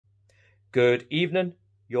Good evening,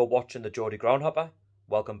 you're watching the Geordie Groundhopper.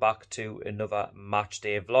 Welcome back to another match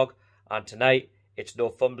day vlog, and tonight it's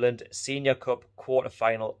Northumberland Senior Cup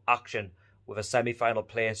quarter-final action with a semi-final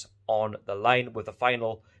place on the line, with the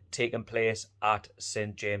final taking place at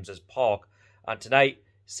St James's Park. And tonight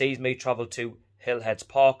sees me travel to Hillheads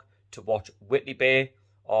Park to watch Whitley Bay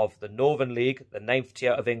of the Northern League, the 9th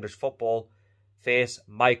tier of English football, face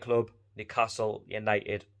my club, Newcastle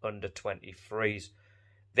United under-23s.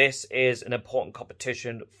 This is an important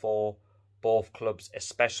competition for both clubs,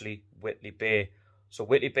 especially Whitley Bay. So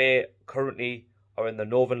Whitley Bay currently are in the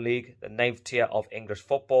Northern League, the 9th tier of English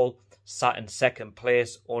football, sat in second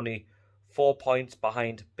place, only 4 points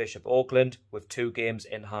behind Bishop Auckland with 2 games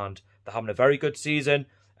in hand. They're having a very good season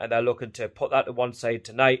and they're looking to put that to one side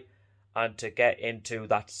tonight and to get into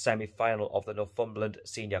that semi-final of the Northumberland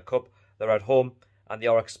Senior Cup. They're at home and they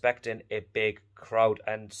are expecting a big crowd,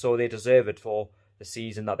 and so they deserve it for the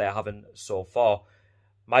season that they're having so far.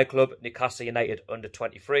 My club, Newcastle United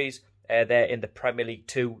under-23s, they're in the Premier League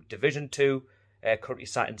 2 Division 2, currently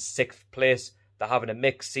sat in 6th place. They're having a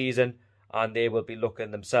mixed season and they will be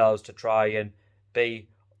looking themselves to try and be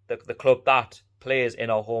the club that plays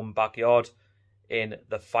in our home backyard in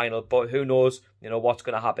the final. But who knows, what's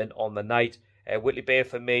going to happen on the night. Whitley Bay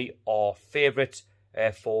for me are favourites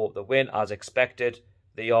for the win as expected.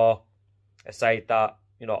 They are a side that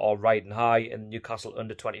are riding high, in Newcastle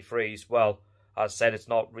under-23s. Well, as I said, it's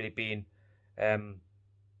not really been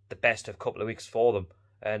the best of couple of weeks for them,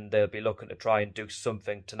 and they'll be looking to try and do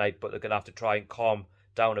something tonight, but they're going to have to try and calm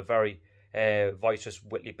down a very boisterous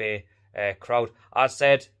Whitley Bay crowd. As I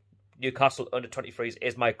said, Newcastle under-23s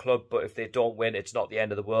is my club, but if they don't win, it's not the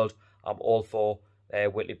end of the world. I'm all for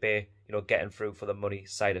Whitley Bay, getting through for the money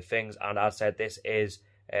side of things. And as I said, this is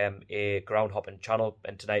a ground hopping channel,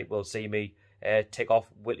 and tonight will see me take off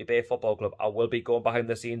Whitley Bay Football Club. I will be going behind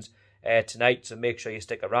the scenes tonight, so make sure you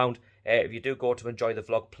stick around. If you do go to enjoy the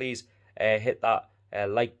vlog, please hit that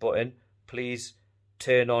like button. Please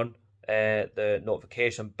turn on the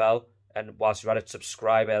notification bell, and whilst you're at it,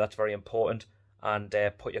 subscribe. That's very important. And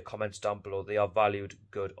put your comments down below. They are valued,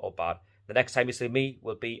 good or bad. The next time you see me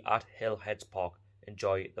will be at Hillheads Park.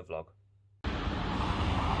 Enjoy the vlog.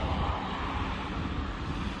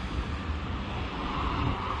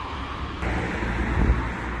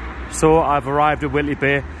 So I've arrived at Whitley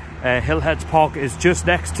Bay. Hillheads Park is just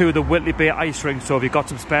next to the Whitley Bay ice rink, so if you've got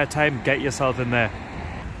some spare time, get yourself in there.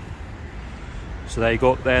 So there you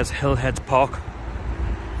go, there's Hillheads Park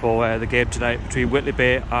for the game tonight between Whitley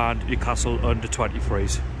Bay and Newcastle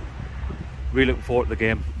under-23s. Really looking forward to the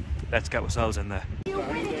game. Let's get ourselves in there.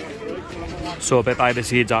 So a bit behind the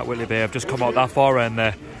scenes at Whitley Bay. I've just come out that far end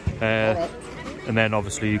there, and then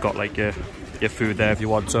obviously you've got like your food there if you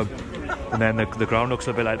want some. And then the ground looks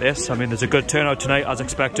a bit like this. I mean, there's a good turnout tonight as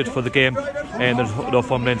expected for the game in the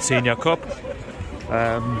Northumberland Senior Cup.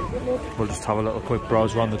 We'll just have a little quick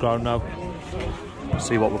browse around the ground now,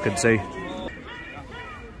 see what we can see.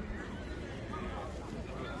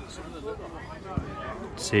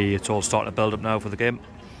 See, it's all starting to build up now for the game.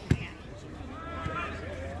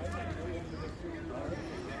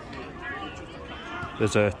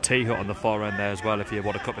 There's a tea hut on the far end there as well if you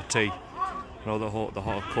want a cup of tea. The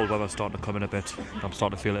hot cold weather's starting to come in a bit. I'm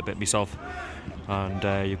starting to feel it a bit myself.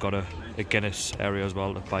 And you've got a Guinness area as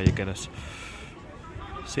well to buy your Guinness.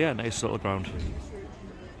 So yeah, nice little ground.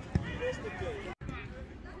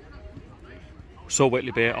 So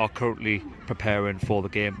Whitley Bay are currently preparing for the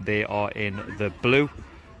game. They are in the blue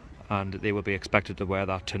and they will be expected to wear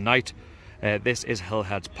that tonight. This is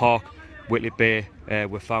Hillheads Park. Whitley Bay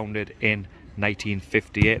were founded in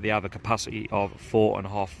 1958. They have a capacity of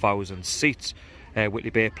 4,500 seats. Whitley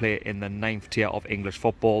Bay play in the 9th tier of English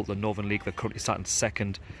football, the Northern League. They're currently sat in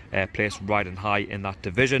 2nd place, riding high in that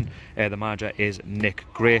division. The manager is Nick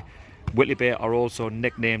Gray. Whitley Bay are also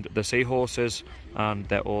nicknamed the Seahorses, and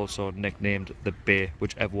they're also nicknamed the Bay,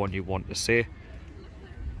 whichever one you want to say.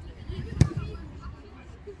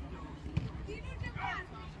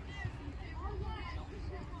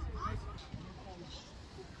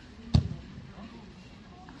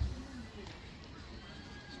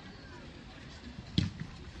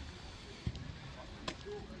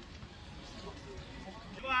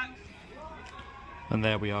 And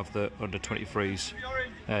there we have the under-23s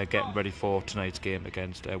getting ready for tonight's game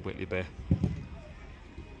against Whitley Bay.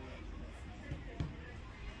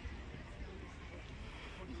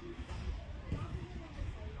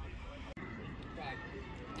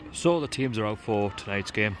 So the teams are out for tonight's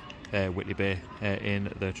game. Whitley Bay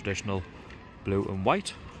in the traditional blue and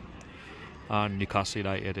white, and Newcastle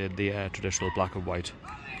United in the traditional black and white.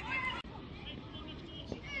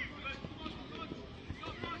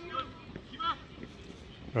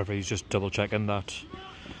 Referee's just double checking that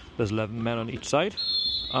there's 11 men on each side,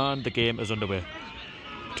 and the game is underway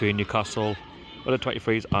between Newcastle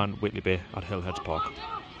under-23s and Whitley Bay at Hillheads Park.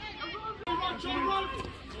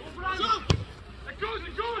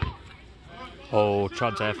 Oh,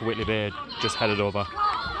 chance there for Whitley Bay, just headed over,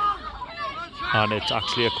 and it's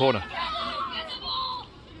actually a corner.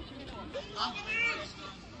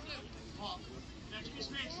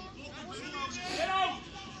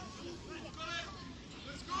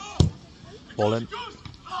 Ball in.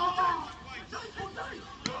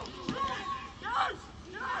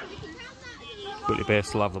 Whitley Bay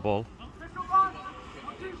still have the ball.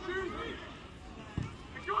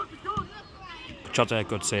 Chance a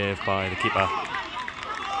good save by the keeper.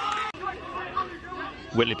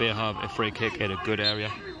 Whitley Bay have a free kick in a good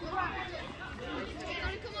area.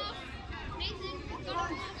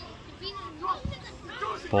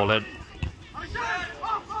 Ball in.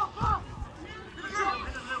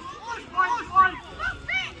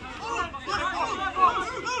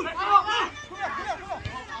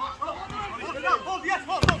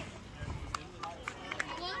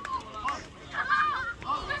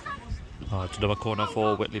 Oh, it's another corner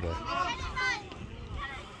for Whitley Bay.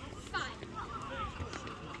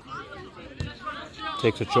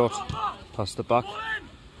 Takes a shot, past the back,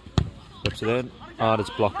 whips it in, and it's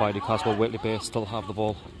blocked by Newcastle. Whitley Bay still have the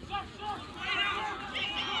ball.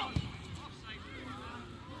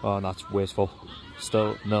 Oh, and that's wasteful.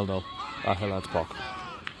 Still 0-0 at Hillheads Park.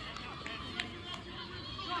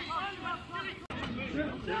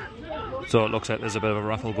 So it looks like there's a bit of a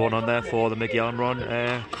raffle going on there for the Mickey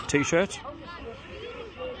Almiron t-shirt.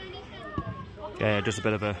 Just a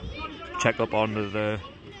bit of a check-up on the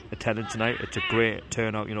attendance tonight. It's a great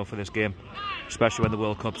turnout, you know, for this game, especially when the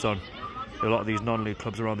World Cup's on. A lot of these non-league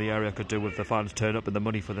clubs around the area could do with the fans turn up and the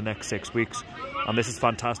money for the next 6 weeks. And this is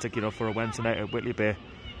fantastic, you know, for a Wednesday night at Whitley Bay.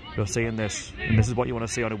 You're seeing this, and this is what you want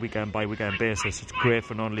to see on a weekend-by-weekend basis. It's great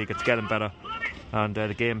for non-league, it's getting better. And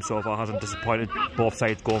the game so far hasn't disappointed, both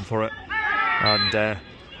sides going for it. And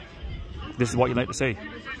this is what you like to see.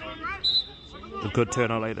 A good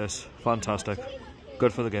turnout like this, fantastic.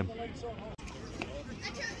 Good for the game.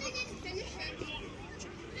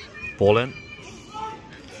 Ball in.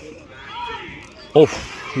 Oh,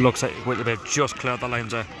 looks like Whitley Bay just cleared the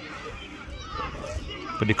lines there.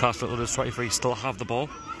 But Newcastle under-23 still have the ball.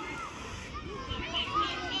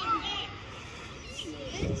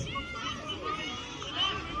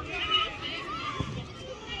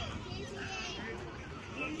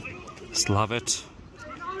 Still have it,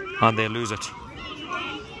 and they lose it.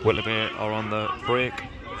 Whitley Bay are on the break.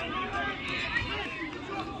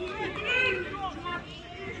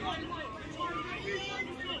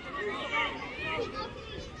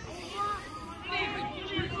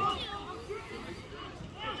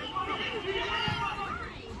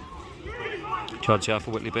 Chance here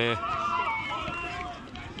for Whitley Bay,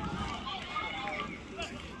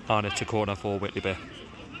 and it's a corner for Whitley Bay.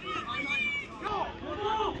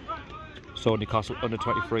 So Newcastle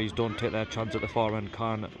under-23s don't take their chance at the far end.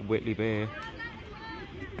 Can Whitley Bay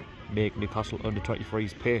make Newcastle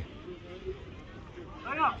under-23s pay?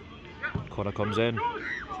 Corner comes in,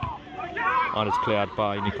 and it's cleared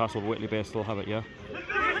by Newcastle. Whitley Bay still have it, yeah.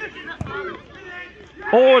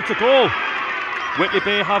 Oh, it's a goal! Whitley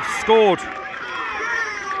Bay have scored.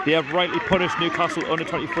 They have rightly punished Newcastle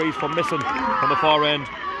under-23s for missing from the far end,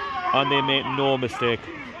 and they make no mistake.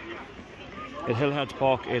 At Hillheads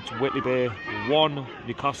Park, it's Whitley Bay 1,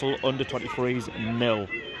 Newcastle under-23s 0.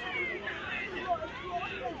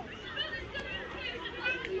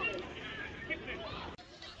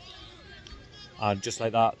 And just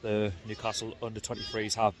like that, the Newcastle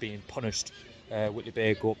under-23s have been punished. Whitley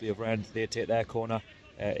Bay go up the other end, they take their corner.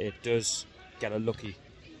 It does get a lucky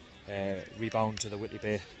rebound to the Whitley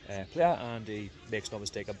Bay player, and he makes no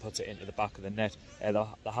mistake and puts it into the back of the net. They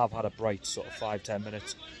have had a bright sort of 5-10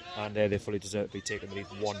 minutes, and they fully deserve to be taking the lead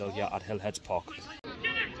 1-0 here at Hillheads Park.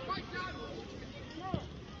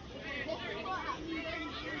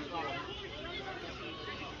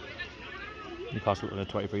 Newcastle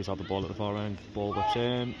under-23s have the ball at the far end. Ball whips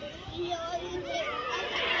in.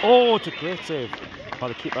 Oh, it's a great save by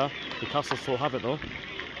the keeper. Newcastle still have it though.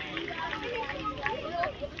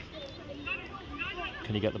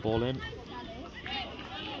 Can you get the ball in?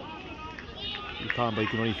 You can, but you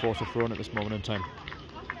can only force a throw in at this moment in time.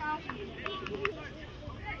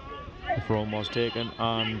 The throw was taken,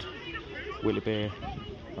 and Whitley Bay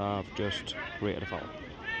have just created a foul.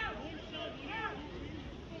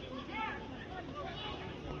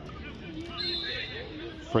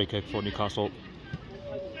 Free kick for Newcastle.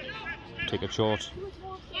 Take it short.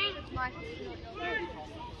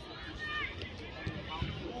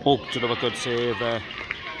 Oh, it's another good save there.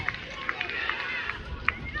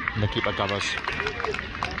 And the keeper gathers.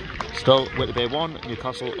 Still, Whitley Bay 1,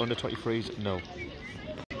 Newcastle under 23s 0.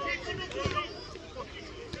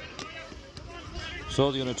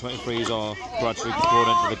 So the under 23s are gradually thrown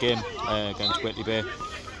into the game against Whitley Bay.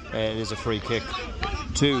 It is a free kick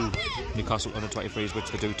to Newcastle under 23s, which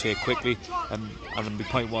they do take quickly. And the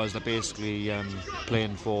point was they're basically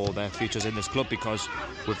playing for their futures in this club, because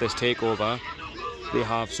with this takeover, they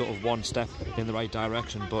have sort of one step in the right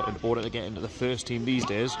direction. But in order to get into the first team these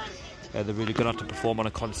days, they're really going to have to perform on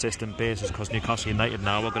a consistent basis, because Newcastle United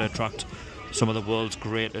now are going to attract some of the world's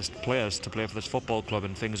greatest players to play for this football club,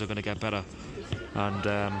 and things are going to get better.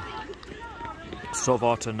 And so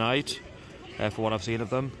far tonight, for what I've seen of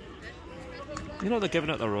them, you know, they're giving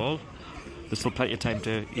it their all. There's still plenty of time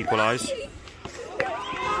to equalise.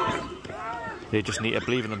 They just need to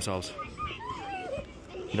believe in themselves.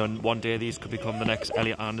 You know, one day these could become the next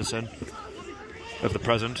Elliot Anderson of the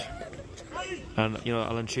present. And, you know,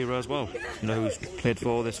 Alan Shearer as well, you know, who's played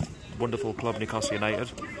for this wonderful club, Newcastle United.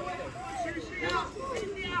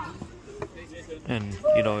 And,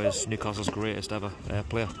 you know, is Newcastle's greatest ever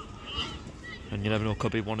player. And you never know,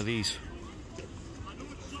 could be one of these.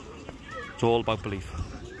 It's all about belief.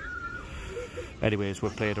 Anyways,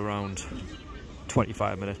 we've played around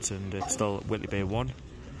 25 minutes and it's still Whitley Bay 1,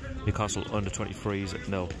 Newcastle under 23s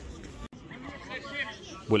 0.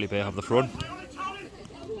 Whitley Bay have the front.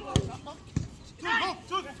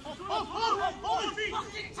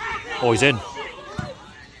 Oh, he's in.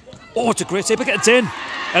 Oh, it's a great save, it's in.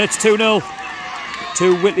 And it's 2-0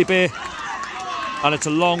 to Whitley Bay. And it's a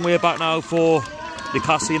long way back now for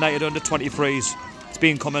Newcastle United under 23s. It's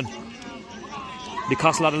been coming.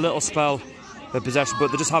 Newcastle had a little spell of possession,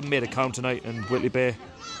 but they just haven't made a count tonight, and Whitley Bay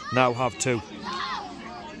now have 2.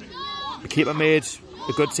 The keeper made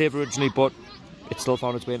a good save originally, but it still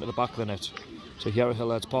found its way into the back of the net. So here at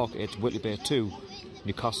Hillheads Park, it's Whitley Bay 2,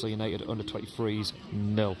 Newcastle United under 23s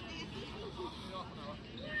 0.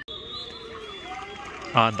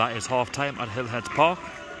 And that is half time at Hillheads Park.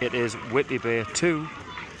 It is Whitley Bay 2,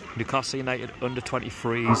 Newcastle United under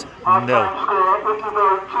 23s 0.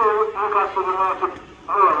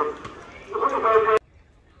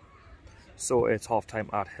 So it's half time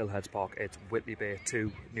at Hillheads Park. It's Whitley Bay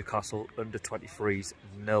 2, Newcastle under 23s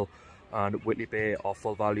 0. And Whitley Bay are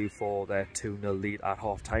full value for their 2-0 lead at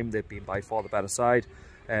half time. They've been by far the better side.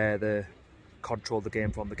 They controlled the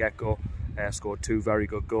game from the get-go, scored 2 very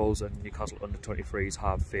good goals, and Newcastle under 23s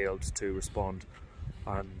have failed to respond.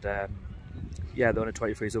 And yeah, the under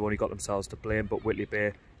 23s have only got themselves to blame, but Whitley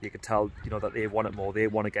Bay, you can tell, you know, that they want it more. They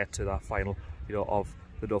want to get to that final, you know, of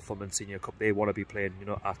the Northumberland Senior Cup. They want to be playing, you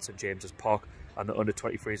know, at St James's Park, and the under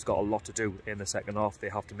 23s got a lot to do in the second half. They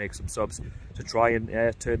have to make some subs to try and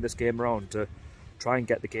turn this game around, to try and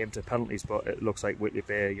get the game to penalties. But it looks like Whitley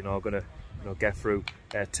Bay, you know, are going to, you know, get through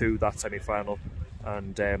to that semi-final,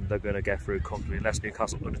 and they're going to get through comfortably unless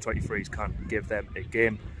Newcastle under 23s can give them a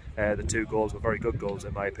game. The 2 goals were very good goals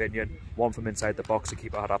in my opinion. One from inside the box, the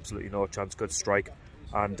keeper had absolutely no chance, good strike,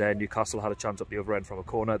 and Newcastle had a chance up the other end from a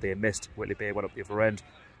corner. They missed. Whitley Bay went up the other end,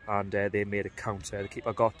 and they made a count. The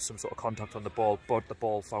keeper got some sort of contact on the ball, but the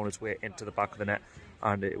ball found its way into the back of the net,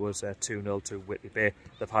 and it was 2-0 to Whitley Bay.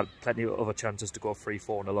 They've had plenty of other chances to go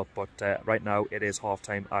 3-4-0 up, but right now it is half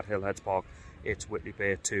time at Hillheads Park. It's Whitley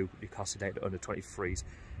Bay 2, Newcastle United under 23s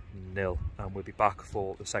 0, and we'll be back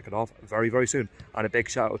for the second half very, very soon. And a big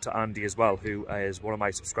shout out to Andy as well, who is one of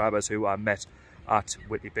my subscribers who I met at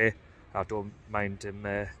Whitley Bay. I don't mind him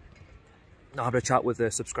having a chat with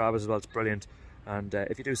the subscribers as well. It's brilliant. And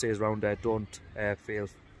if you do see us around there, don't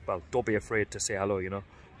be afraid to say hello, you know.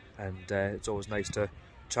 And it's always nice to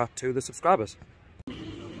chat to the subscribers.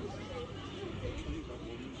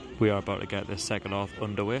 We are about to get this second half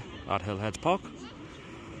underway at Hillheads Park.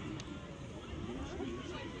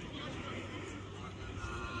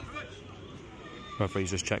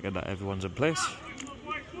 Referee's just checking that everyone's in place.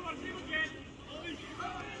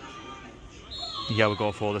 Yeah, we'll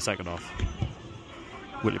go for the second half.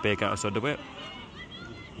 Whitley Bay get us underway.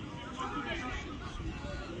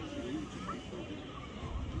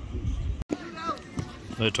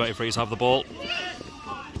 The 23s have the ball.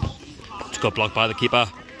 It's got blocked by the keeper.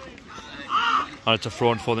 And it's a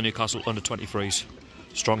throw for the Newcastle under 23s.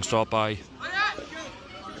 Strong start by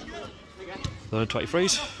the under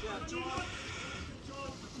 23s.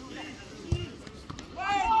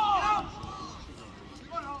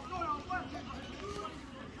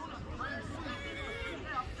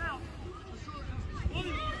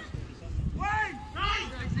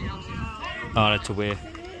 And it's away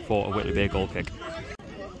for a Whitley Bay goal kick.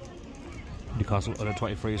 Newcastle under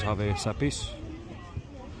 23s have a set piece.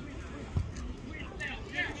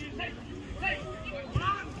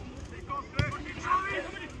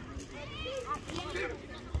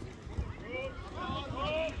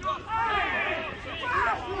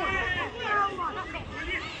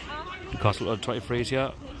 Newcastle under-23s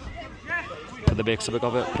here. But they make something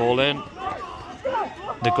of it. Ball in.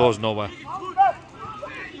 It goes nowhere.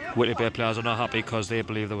 Whitley Bay players are not happy because they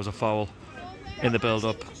believe there was a foul in the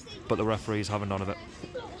build-up, but the referee's having none of it.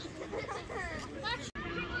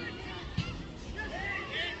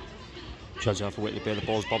 Chance out for Whitley Bay. The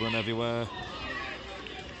ball's bobbling everywhere.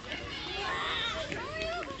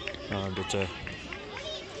 And it's a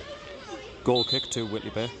goal kick to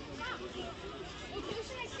Whitley Bay.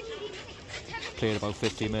 Played about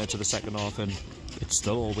 15 minutes of the second half and it's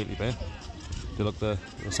still all Whitley Bay. They look the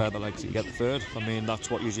side that likes to get the third. I mean, that's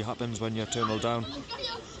what usually happens when you're 2-0 down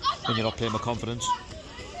and you're not playing with confidence.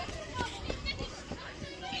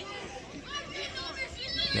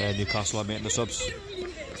 Yeah, Newcastle are making the subs.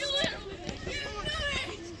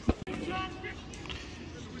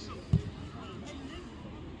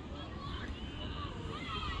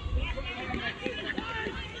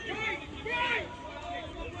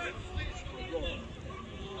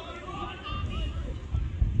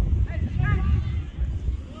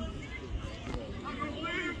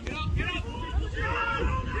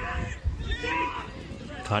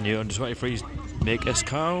 Can you under-23s make us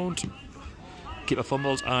count? Keeper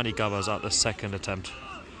fumbles and he gathers at the second attempt.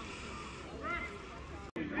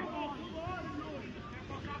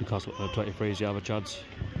 Newcastle under-23s, you have a chance.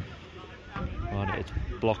 And it's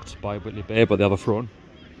blocked by Whitley Bay, but they have a throw-in.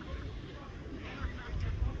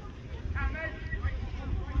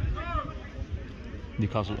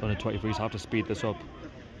 Newcastle under-23s have to speed this up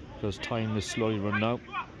because time is slowly running out.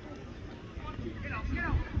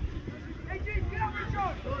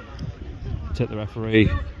 Hit the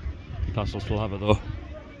referee. Newcastle still have it though.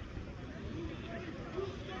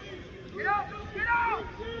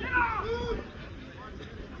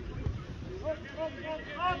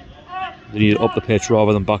 They need it up the pitch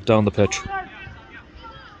rather than back down the pitch.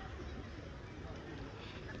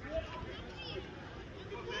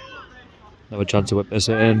 Have a chance to whip this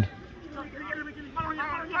in.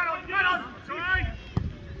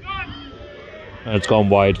 And it's gone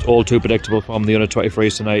wide. It's all too predictable from the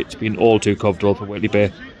under-23s tonight. It's been all too comfortable for Whitley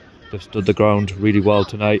Bay. They've stood the ground really well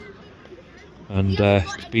tonight. And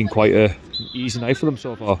it's been quite an easy night for them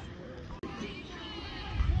so far.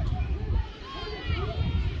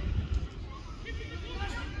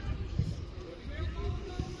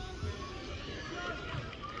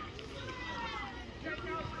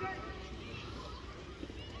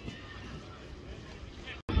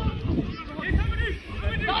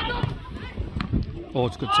 Oh,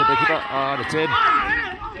 it's good to the keeper, and it's in.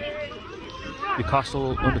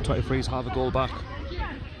 Newcastle under-23s have a goal back.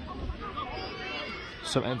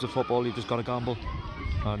 Sometimes in football you've just got to gamble,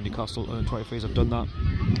 and Newcastle under-23s have done that.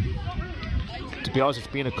 To be honest, it's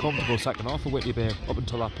been a comfortable second half for Whitley Bay up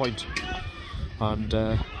until that point, and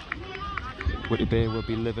Whitley Bay will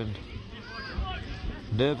be living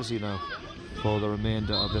nervously now for the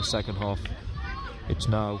remainder of the second half. It's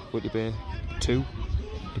now Whitley Bay 2.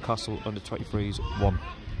 Newcastle under-23s 1.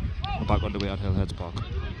 We're back underway at Hillheads Park.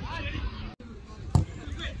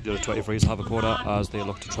 The under-23s have a quarter as they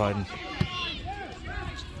look to try and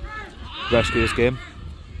rescue this game.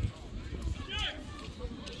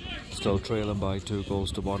 Still trailing by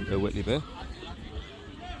 2-1 to Whitley Bay.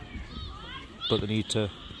 But they need to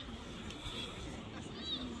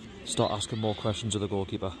start asking more questions of the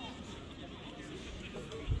goalkeeper.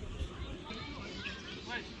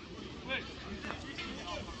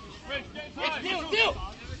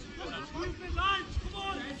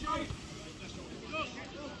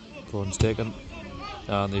 Corner's taken,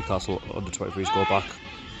 and Newcastle under-23s go back.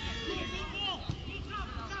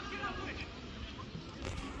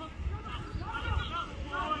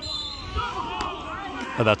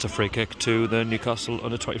 And that's a free kick to the Newcastle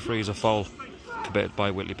under-23s, a foul committed by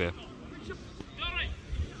Whitley Bay.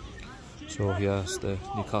 So here's the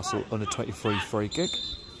Newcastle under-23 free kick.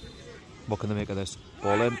 What can they make of this?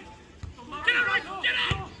 Ball in.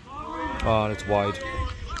 Oh, and it's wide.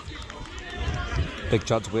 Big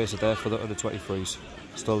chance wasted there for the under-23s.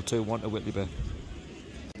 Still 2-1 to Whitley Bay.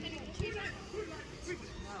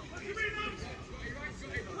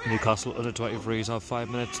 Newcastle under-23s have 5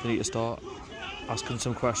 minutes. They need to start asking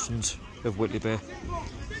some questions of Whitley Bay.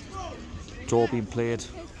 It's all being played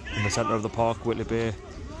in the centre of the park. Whitley Bay.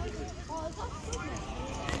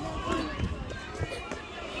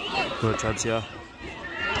 Good chance here.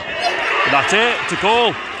 And that's it. It's a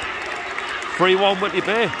goal. 3-1 Whitley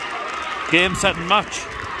Bay. Game, set and match.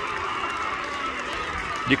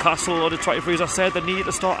 Newcastle under-23s, I said they need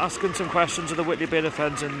to start asking some questions of the Whitley Bay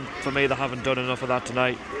defence, and for me they haven't done enough of that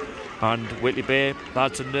tonight. And Whitley Bay,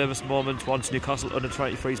 that's a nervous moment once Newcastle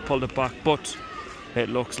under-23s pulled it back, but it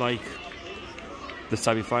looks like the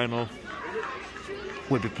semi-final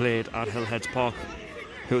will be played at Hillheads Park.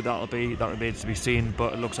 Who that'll be, that remains to be seen,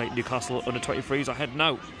 but it looks like Newcastle under 23s are heading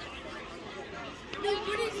out.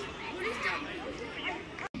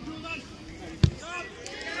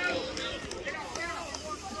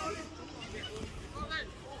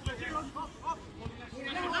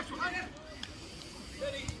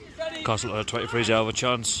 Newcastle under 23s have a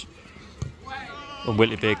chance, and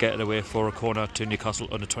Whitley Bay getting away for a corner to Newcastle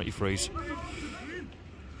under 23s.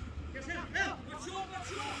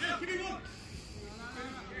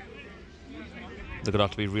 They're going to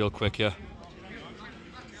have to be real quick here,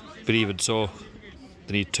 but even so,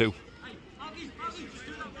 they need 2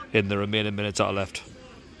 in the remaining minutes that are left.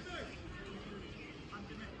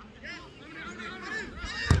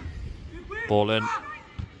 Ball in.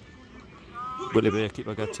 Whitley Bay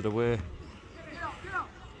keeper gets it away.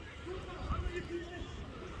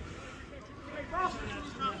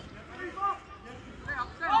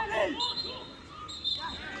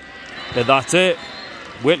 And that's it.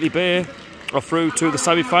 Whitley Bay are through to the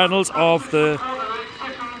semi-finals of the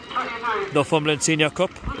Northumberland Senior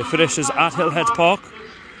Cup. It finishes at Hillheads Park.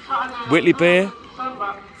 Whitley Bay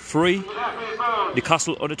 3,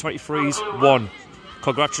 Newcastle under 23s 1.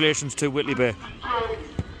 Congratulations to Whitley Bay.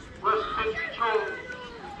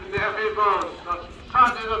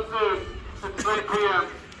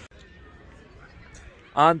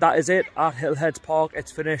 And that is it at Hillheads Park.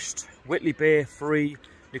 It's finished. Whitley Bay 3,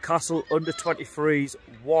 Newcastle under 23s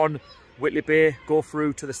 1. Whitley Bay go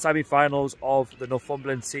through to the semi-finals of the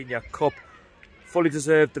Northumberland Senior Cup. Fully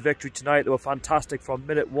deserved the victory tonight. They were fantastic from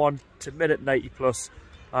minute 1 to minute 90 plus,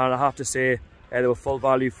 and I have to say they were full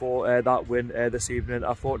value for that win this evening.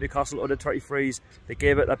 I thought Newcastle under 23s, they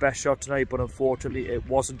gave it their best shot tonight, but unfortunately it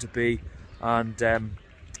wasn't to be, and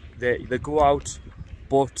they go out,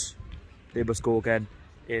 but they must go again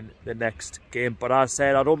in the next game. But as I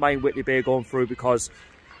said, I don't mind Whitley Bay going through, because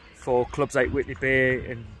for clubs like Whitley Bay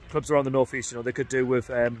and clubs around the northeast, you know, they could do with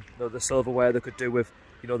the silverware, they could do with,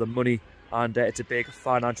 you know, the money, and it's a big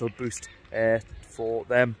financial boost for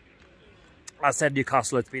them. As I said,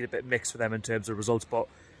 Newcastle, it's been a bit mixed for them in terms of results, but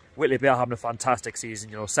Whitley Bay are having a fantastic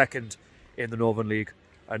season, you know, second in the Northern League,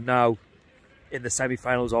 and now in the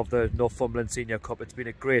semi-finals of the Northumberland Senior Cup. It's been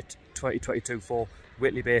a great 2022 for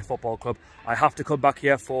Whitley Bay Football Club. I have to come back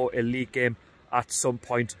here for a league game at some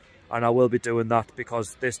point, and I will be doing that,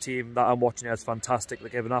 because this team that I'm watching here is fantastic. They're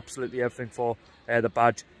giving absolutely everything for the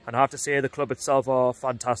badge, and I have to say the club itself are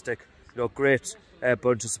fantastic. You know, great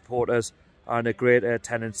bunch of supporters and a great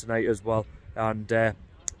attendance tonight as well. And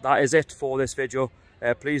that is it for this video.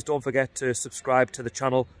 Please don't forget to subscribe to the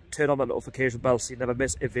channel, turn on the notification bell so you never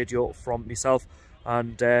miss a video from myself,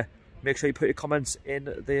 and make sure you put your comments in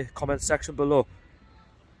the comment section below.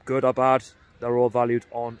 Good or bad, they're all valued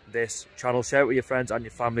on this channel. Share it with your friends and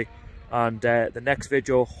your family, and the next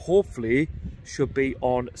video hopefully should be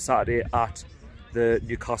on Saturday at the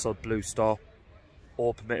Newcastle Blue Star,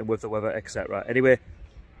 all permitting with the weather, etc. Anyway,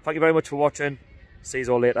 thank you very much for watching. See you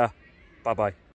all later. Bye bye.